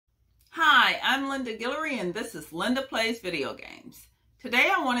I'm Linda Guillory, and this is Linda Plays Video Games.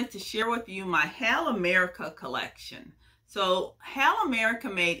 Today I wanted to share with you my HAL America collection. So HAL America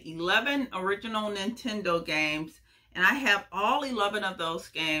made 11 original Nintendo games, and I have all 11 of those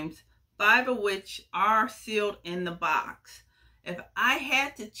games, 5 of which are sealed in the box. If I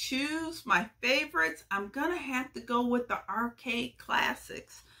had to choose my favorites, I'm going to have to go with the arcade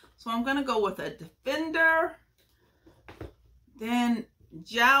classics. So I'm going to go with a Defender, then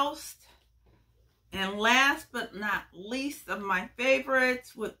JOUST, and last but not least of my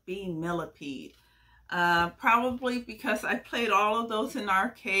favorites would be Millipede. Probably because I played all of those in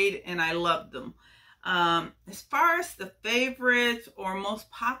arcade and I loved them. As far as the favorites or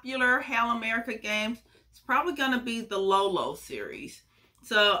most popular HAL America games, it's probably going to be the Lolo series.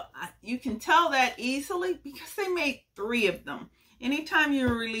 So you can tell that easily because they made 3 of them. Anytime you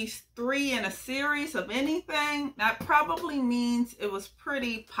release 3 in a series of anything, that probably means it was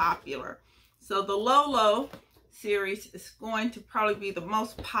pretty popular. So the Lolo series is going to probably be the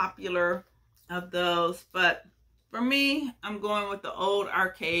most popular of those. But for me, I'm going with the old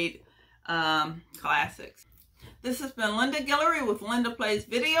arcade classics. This has been Linda Guillory with Linda Plays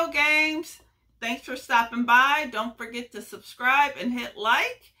Video Games. Thanks for stopping by. Don't forget to subscribe and hit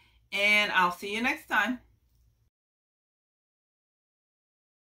like. And I'll see you next time.